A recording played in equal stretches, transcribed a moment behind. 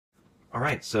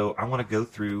Alright, so I want to go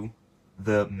through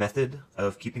the method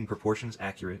of keeping proportions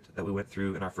accurate that we went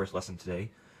through in our first lesson today,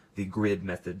 the grid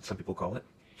method, some people call it.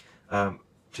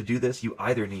 To do this, you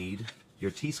either need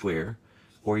your t-square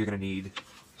or you're going to need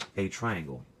a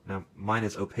triangle. Now, mine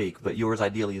is opaque, but yours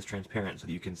ideally is transparent so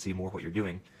that you can see more what you're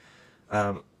doing.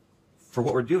 For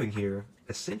what we're doing here,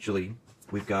 essentially,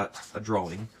 we've got a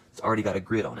drawing that's already got a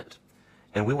grid on it.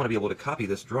 And we want to be able to copy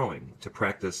this drawing to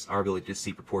practice our ability to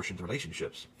see proportions and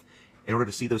relationships. In order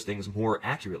to see those things more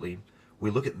accurately,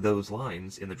 we look at those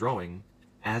lines in the drawing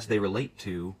as they relate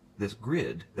to this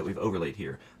grid that we've overlaid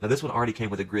here. Now this one already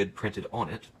came with a grid printed on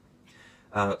it,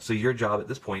 so your job at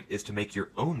this point is to make your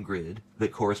own grid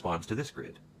that corresponds to this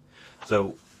grid.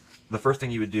 So the first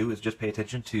thing you would do is just pay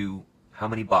attention to how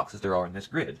many boxes there are in this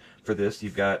grid. For this,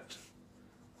 you've got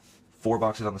 4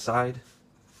 boxes on the side,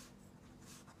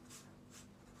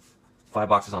 5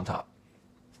 boxes on top.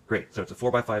 Great, so it's a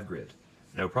 4x5 grid.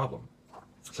 No problem.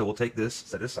 So we'll take this,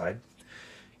 set it aside,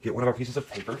 get one of our pieces of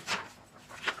paper,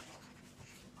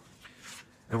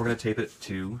 and we're going to tape it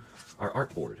to our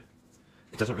artboard.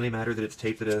 It doesn't really matter that it's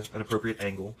taped at an appropriate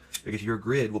angle, because your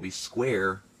grid will be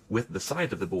square with the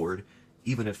sides of the board,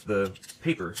 even if the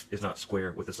paper is not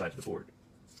square with the sides of the board.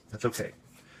 That's okay.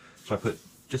 So I put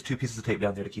just 2 pieces of tape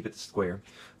down there to keep it square.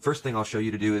 First thing I'll show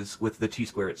you to do is with the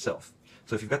t-square itself.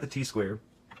 So if you've got the t-square,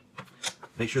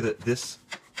 make sure that this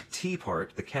T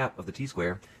part, the cap of the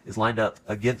t-square, is lined up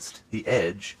against the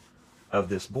edge of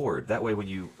this board. That way when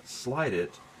you slide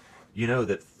it, you know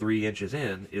that 3 inches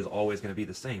in is always going to be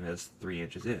the same as 3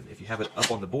 inches in. If you have it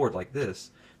up on the board like this,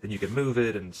 then you can move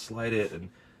it and slide it, and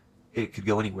it could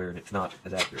go anywhere and it's not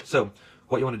as accurate. So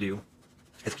what you want to do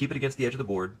is keep it against the edge of the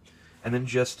board, and then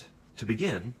just to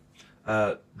begin,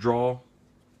 draw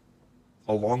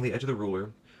along the edge of the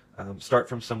ruler. Start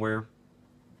from somewhere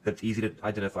that's easy to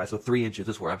identify. So 3 inches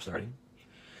is where I'm starting.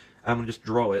 I'm going to just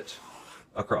draw it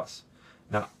across.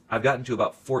 Now, I've gotten to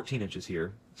about 14 inches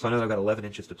here, so I know that I've got 11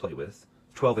 inches to play with.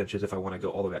 12 inches if I want to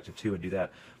go all the way back to 2 and do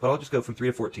that. But I'll just go from 3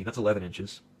 to 14. That's 11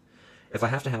 inches. If I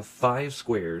have to have 5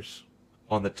 squares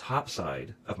on the top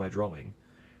side of my drawing,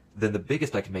 then the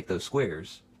biggest I can make those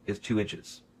squares is 2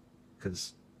 inches,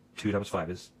 because 2 times 5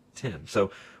 is 10.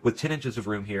 So with 10 inches of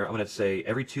room here, I'm going to say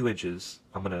every 2 inches,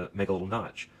 I'm going to make a little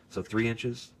notch. So 3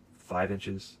 inches, 5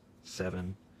 inches,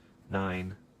 7,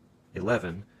 9,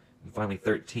 11, and finally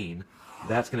 13.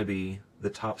 That's going to be the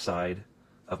top side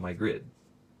of my grid.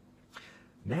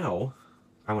 Now,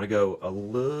 I want to go a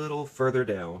little further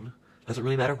down. Doesn't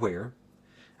really matter where.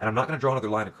 And I'm not going to draw another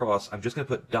line across. I'm just going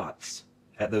to put dots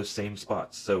at those same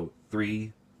spots. So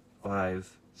 3,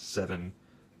 5, 7,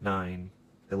 9,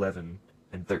 11,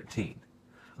 and 13.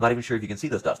 I'm not even sure if you can see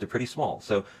those dots. They're pretty small.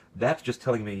 So that's just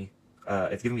telling me,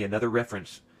 it's giving me another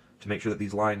reference to make sure that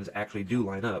these lines actually do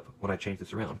line up when I change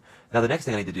this around. Now the next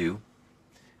thing I need to do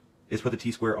is put the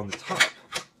t-square on the top.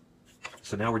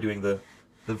 So now we're doing the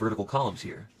vertical columns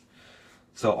here.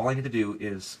 So all I need to do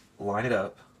is line it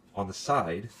up on the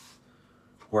side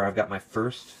where I've got my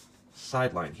first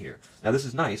side line here. Now this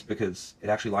is nice because it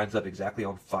actually lines up exactly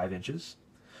on 5 inches.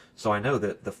 So I know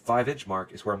that the 5-inch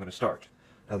mark is where I'm going to start.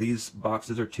 Now these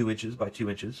boxes are 2 inches by 2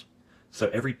 inches. So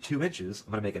every 2 inches,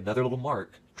 I'm going to make another little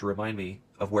mark to remind me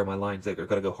of where my lines that are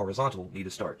going to go horizontal need to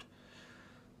start.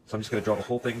 So I'm just going to draw the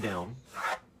whole thing down.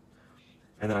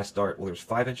 And then I start, well, there's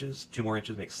 5 inches, 2 more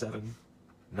inches makes 7,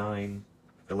 9,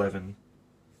 11,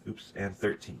 oops, and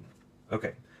 13.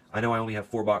 Okay, I know I only have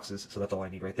 4 boxes, so that's all I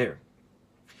need right there.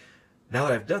 Now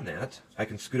that I've done that, I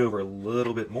can scoot over a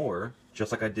little bit more,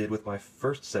 just like I did with my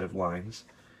first set of lines,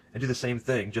 and do the same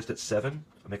thing. Just at 7,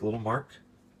 I make a little mark.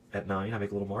 At 9, I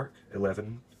make a little mark.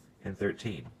 11, and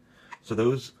 13. So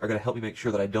those are going to help me make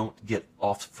sure that I don't get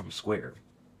off from square.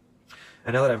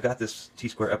 And now that I've got this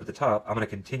t-square up at the top, I'm going to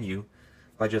continue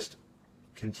by just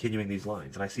continuing these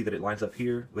lines. And I see that it lines up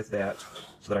here with that,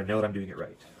 so that I know that I'm doing it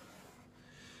right.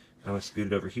 I'm going to scoot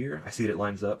it over here. I see that it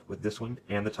lines up with this one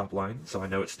and the top line, so I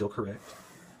know it's still correct.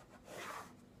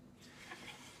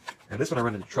 And this one I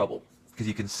run into trouble, because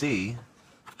you can see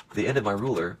the end of my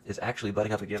ruler is actually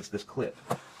butting up against this clip,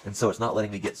 and so it's not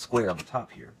letting me get square on the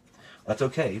top here. That's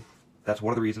okay. That's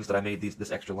one of the reasons that I made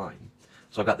this extra line.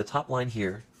 So I've got the top line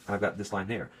here, and I've got this line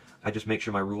there. I just make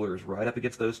sure my ruler is right up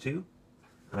against those two,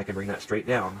 and I can bring that straight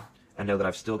down and know that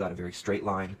I've still got a very straight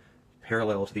line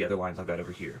parallel to the other lines I've got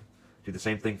over here. Do the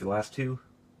same thing for the last 2,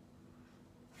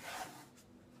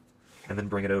 and then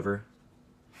bring it over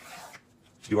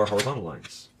to do our horizontal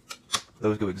lines.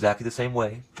 Those go exactly the same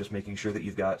way, just making sure that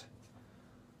you've got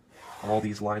all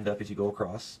these lined up as you go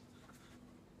across.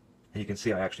 And you can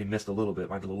see I actually missed a little bit.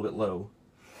 Mine's a little bit low.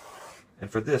 And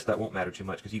for this, that won't matter too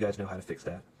much because you guys know how to fix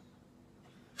that.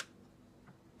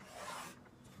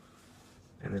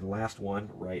 And then last one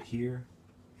right here.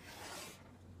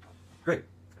 Great.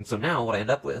 And so now what I end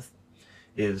up with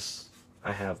is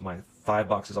I have my 5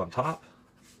 boxes on top,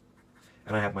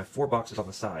 and I have my 4 boxes on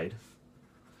the side,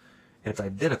 and it's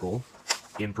identical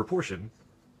in proportion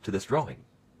to this drawing.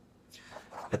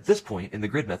 At this point in the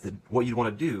grid method, what you'd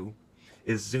want to do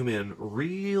is zoom in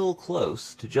real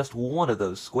close to just one of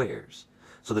those squares.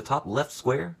 So the top left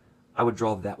square, I would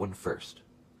draw that one first.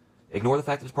 Ignore the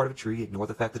fact that it's part of a tree, ignore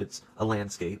the fact that it's a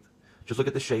landscape. Just look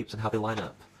at the shapes and how they line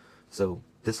up. So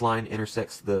this line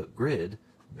intersects the grid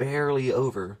barely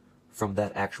over from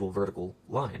that actual vertical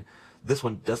line. This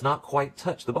one does not quite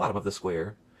touch the bottom of the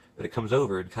square, but it comes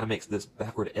over and kind of makes this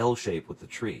backward L shape with the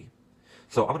tree.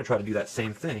 So I'm going to try to do that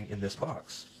same thing in this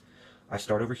box. I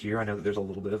start over here. I know that there's a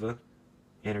little bit of a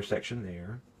intersection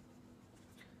there.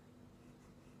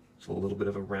 It's a little bit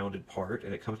of a rounded part,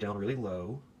 and it comes down really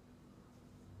low.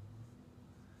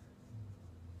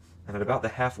 And at about the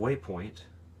halfway point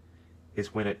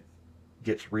is when it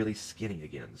gets really skinny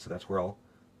again. So that's where I'll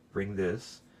bring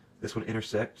this. This one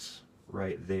intersects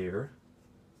right there.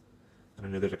 And I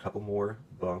know there's a couple more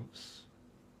bumps.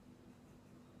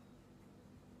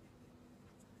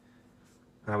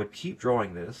 And I would keep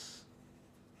drawing this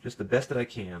just the best that I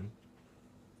can,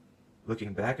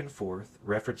 looking back and forth,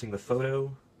 referencing the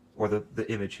photo or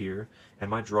the image here and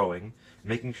my drawing,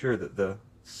 making sure that the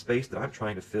space that I'm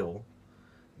trying to fill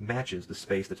matches the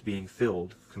space that's being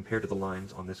filled compared to the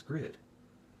lines on this grid.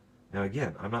 Now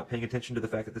again, I'm not paying attention to the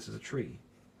fact that this is a tree.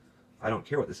 I don't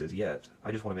care what this is yet.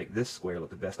 I just want to make this square look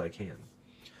the best I can.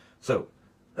 So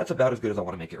that's about as good as I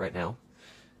want to make it right now.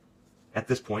 At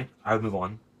this point, I would move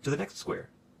on to the next square.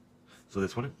 So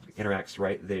this one interacts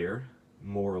right there,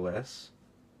 more or less.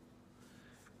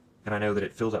 And I know that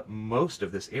it fills up most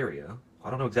of this area.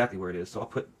 I don't know exactly where it is, so I'll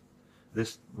put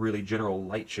this really general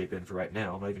light shape in for right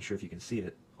now. I'm not even sure if you can see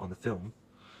it on the film.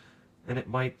 And it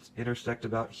might intersect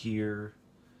about here,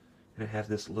 and it has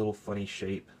this little funny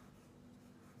shape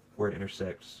where it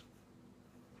intersects.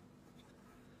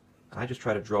 I just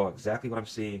try to draw exactly what I'm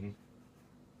seeing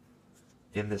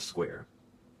in this square.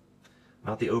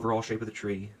 Not the overall shape of the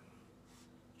tree,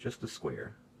 just the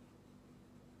square.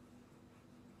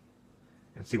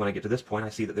 And see, when I get to this point, I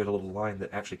see that there's a little line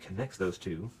that actually connects those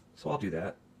two. So I'll do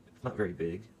that. It's not very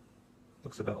big.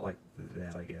 Looks about like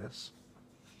that, I guess.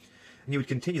 And you would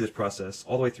continue this process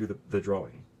all the way through the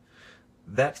drawing.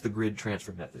 That's the grid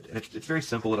transfer method. And it's very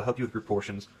simple. It'll help you with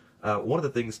proportions. One of the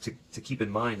things to keep in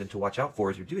mind and to watch out for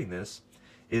as you're doing this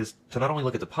is to not only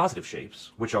look at the positive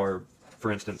shapes, which are,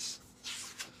 for instance,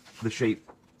 the shape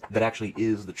that actually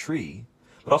is the tree,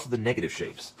 but also the negative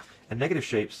shapes. And negative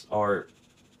shapes are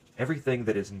everything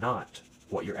that is not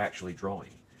what you're actually drawing.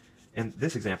 In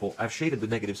this example, I've shaded the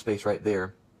negative space right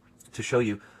there to show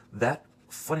you that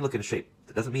funny looking shape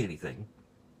that doesn't mean anything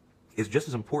is just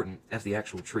as important as the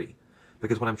actual tree.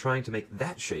 Because when I'm trying to make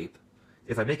that shape,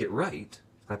 if I make it right,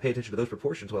 and I pay attention to those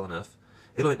proportions well enough,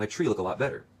 it'll make my tree look a lot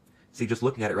better. See, just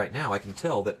looking at it right now, I can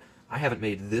tell that I haven't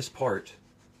made this part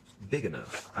big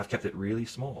enough. I've kept it really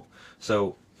small.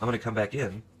 So I'm going to come back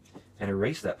in and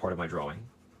erase that part of my drawing.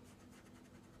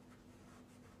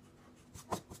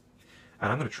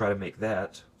 And I'm going to try to make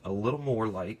that a little more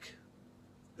like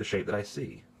the shape that I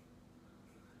see,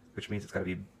 which means it's got to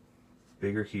be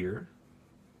bigger here.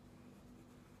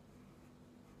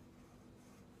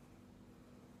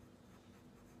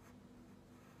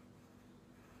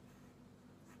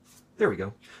 There we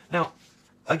go. Now,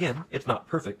 again, it's not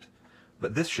perfect,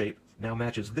 but this shape now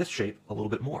matches this shape a little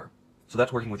bit more. So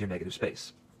that's working with your negative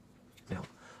space. Now,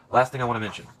 last thing I want to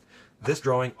mention. This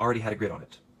drawing already had a grid on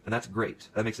it, and that's great.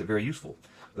 That makes it very useful.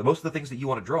 But most of the things that you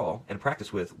want to draw and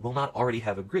practice with will not already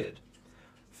have a grid.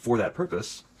 For that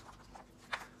purpose,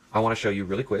 I want to show you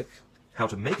really quick how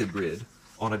to make a grid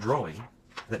on a drawing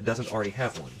that doesn't already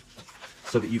have one,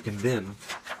 so that you can then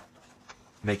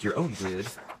make your own grid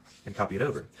and copy it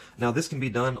over. Now this can be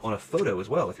done on a photo as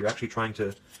well. If you're actually trying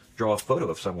to draw a photo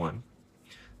of someone,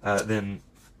 then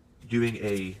doing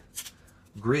a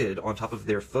grid on top of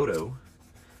their photo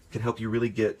can help you really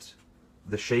get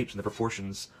the shapes and the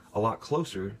proportions a lot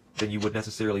closer than you would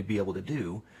necessarily be able to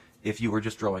do if you were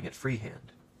just drawing it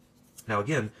freehand. Now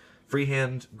again,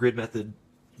 freehand, grid method,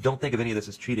 don't think of any of this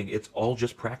as cheating. It's all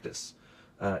just practice.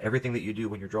 Everything that you do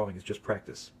when you're drawing is just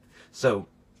practice. So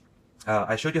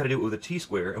I showed you how to do it with a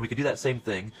T-square, and we could do that same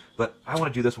thing, but I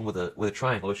want to do this one with a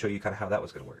triangle to show you kind of how that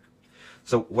was going to work.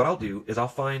 So what I'll do is I'll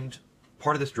find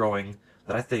part of this drawing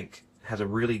that I think has a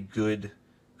really good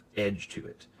edge to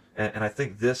it. And I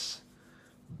think this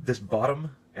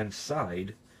bottom and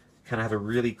side kind of have a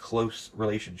really close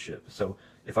relationship. So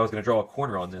if I was going to draw a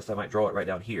corner on this, I might draw it right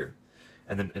down here.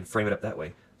 and frame it up that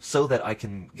way. So that I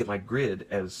can get my grid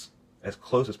as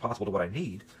close as possible to what I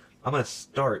need, I'm going to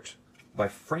start by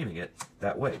framing it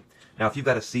that way. Now, if you've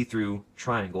got a see-through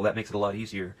triangle, that makes it a lot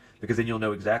easier, because then you'll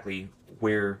know exactly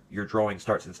where your drawing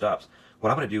starts and stops. What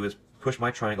I'm going to do is push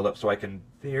my triangle up so I can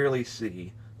barely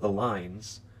see the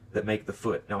lines that make the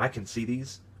foot. Now, I can see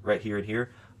these right here and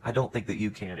here. I don't think that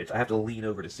you can. I have to lean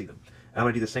over to see them. I'm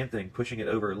going to do the same thing, pushing it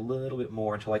over a little bit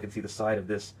more until I can see the side of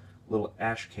this little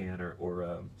ash can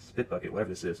or spit bucket, whatever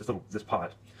this is, this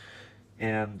pot.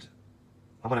 And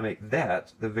I'm going to make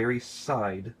that the very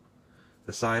side,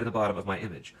 the side and the bottom of my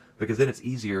image, because then it's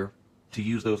easier to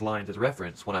use those lines as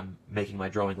reference when I'm making my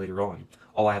drawing later on.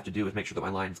 All I have to do is make sure that my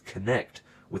lines connect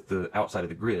with the outside of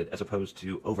the grid as opposed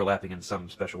to overlapping in some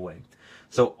special way.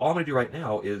 So all I'm going to do right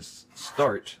now is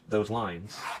start those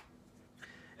lines.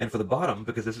 And for the bottom,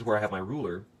 because this is where I have my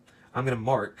ruler, I'm going to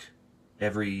mark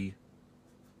every,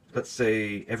 let's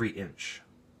say, every inch.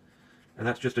 And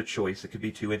that's just a choice. It could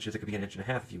be 2 inches, it could be 1.5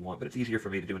 inches if you want, but it's easier for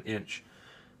me to do an inch.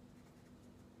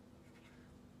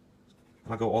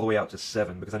 I'll go all the way out to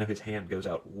 7 because I know his hand goes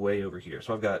out way over here.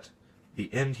 So I've got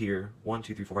the end here, 1,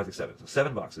 2, 3, 4, 5, 6, 7. So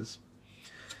 7 boxes.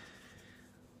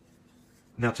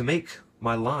 Now to make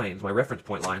my lines, my reference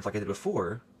point lines like I did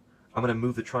before, I'm going to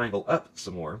move the triangle up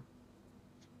some more.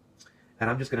 And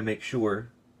I'm just going to make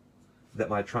sure that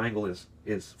my triangle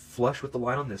is flush with the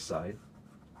line on this side.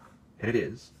 And it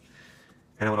is.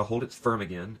 And I'm going to hold it firm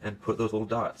again and put those little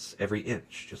dots every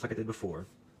inch, just like I did before,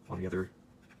 on the other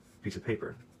piece of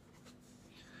paper.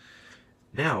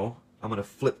 Now, I'm going to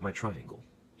flip my triangle,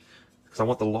 because I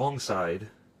want the long side,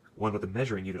 one with the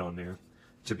measuring unit on there,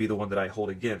 to be the one that I hold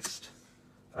against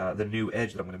the new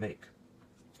edge that I'm going to make.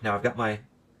 Now, I've got my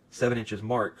 7 inches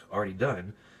mark already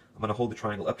done. I'm going to hold the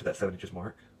triangle up to that 7 inches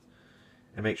mark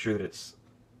and make sure that it's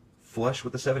flush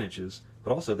with the 7 inches,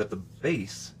 but also that the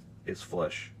base is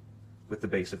flush with the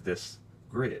base of this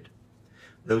grid.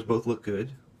 Those both look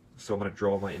good, so I'm going to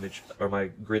draw my image, or my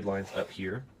grid lines up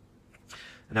here.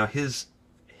 And now his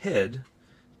head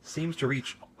seems to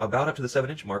reach about up to the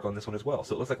 7-inch mark on this one as well.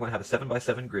 So it looks like I'm going to have a 7 by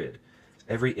 7 grid.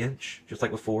 Every inch, just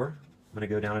like before, I'm going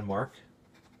to go down and mark.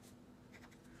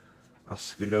 I'll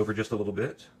scoot it over just a little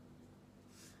bit.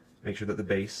 Make sure that the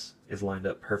base is lined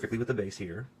up perfectly with the base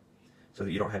here, so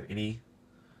that you don't have any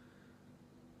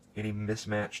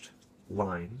mismatched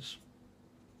lines.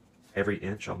 Every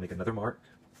inch, I'll make another mark.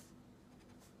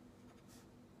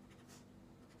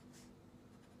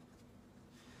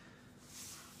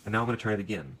 And now I'm going to turn it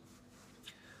again.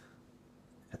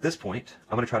 At this point,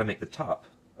 I'm going to try to make the top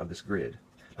of this grid.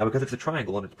 Now, because it's a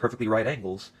triangle and it's perfectly right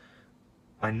angles,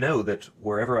 I know that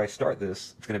wherever I start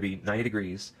this, it's going to be 90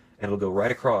 degrees, and it'll go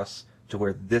right across to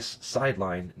where this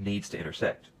sideline needs to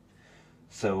intersect.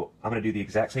 So I'm going to do the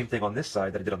exact same thing on this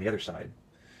side that I did on the other side.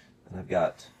 And I've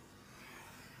got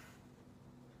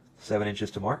 7 inches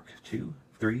to mark. 2,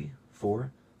 3,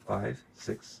 4, 5,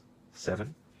 6,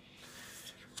 7.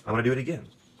 I'm going to do it again.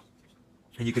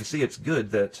 And you can see it's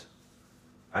good that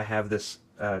I have this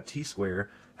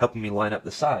T-square helping me line up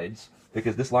the sides,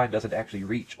 because this line doesn't actually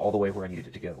reach all the way where I need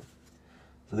it to go.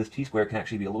 So this T-square can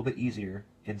actually be a little bit easier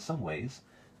in some ways.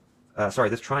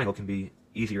 This triangle can be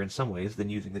easier in some ways than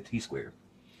using the T-square.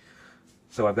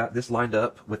 So I've got this lined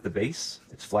up with the base.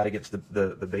 It's flat against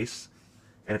the base,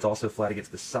 and it's also flat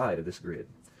against the side of this grid.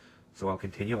 So I'll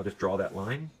continue. I'll just draw that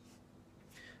line,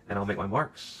 and I'll make my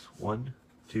marks. 1,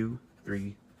 2,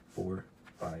 3, 4,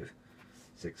 5,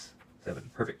 6,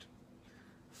 7. Perfect.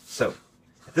 So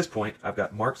at this point, I've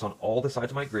got marks on all the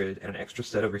sides of my grid and an extra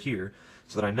set over here,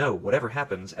 so that I know whatever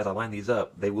happens as I line these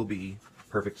up, they will be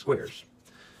perfect squares.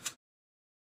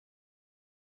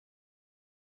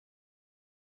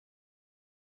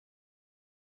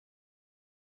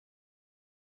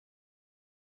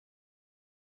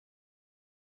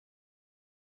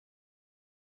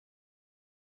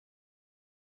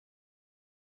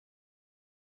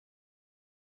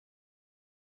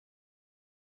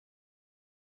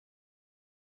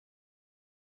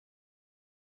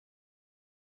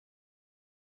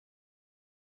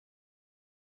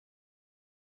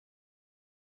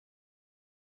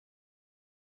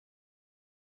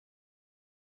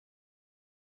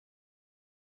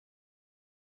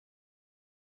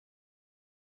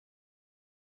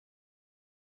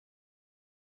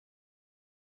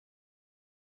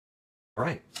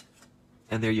 Alright,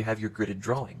 and there you have your gridded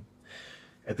drawing.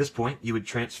 At this point, you would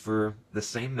transfer the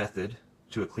same method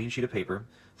to a clean sheet of paper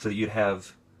so that you'd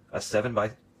have a 7 by,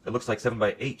 it looks like 7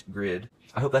 by 8 grid.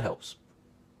 I hope that helps.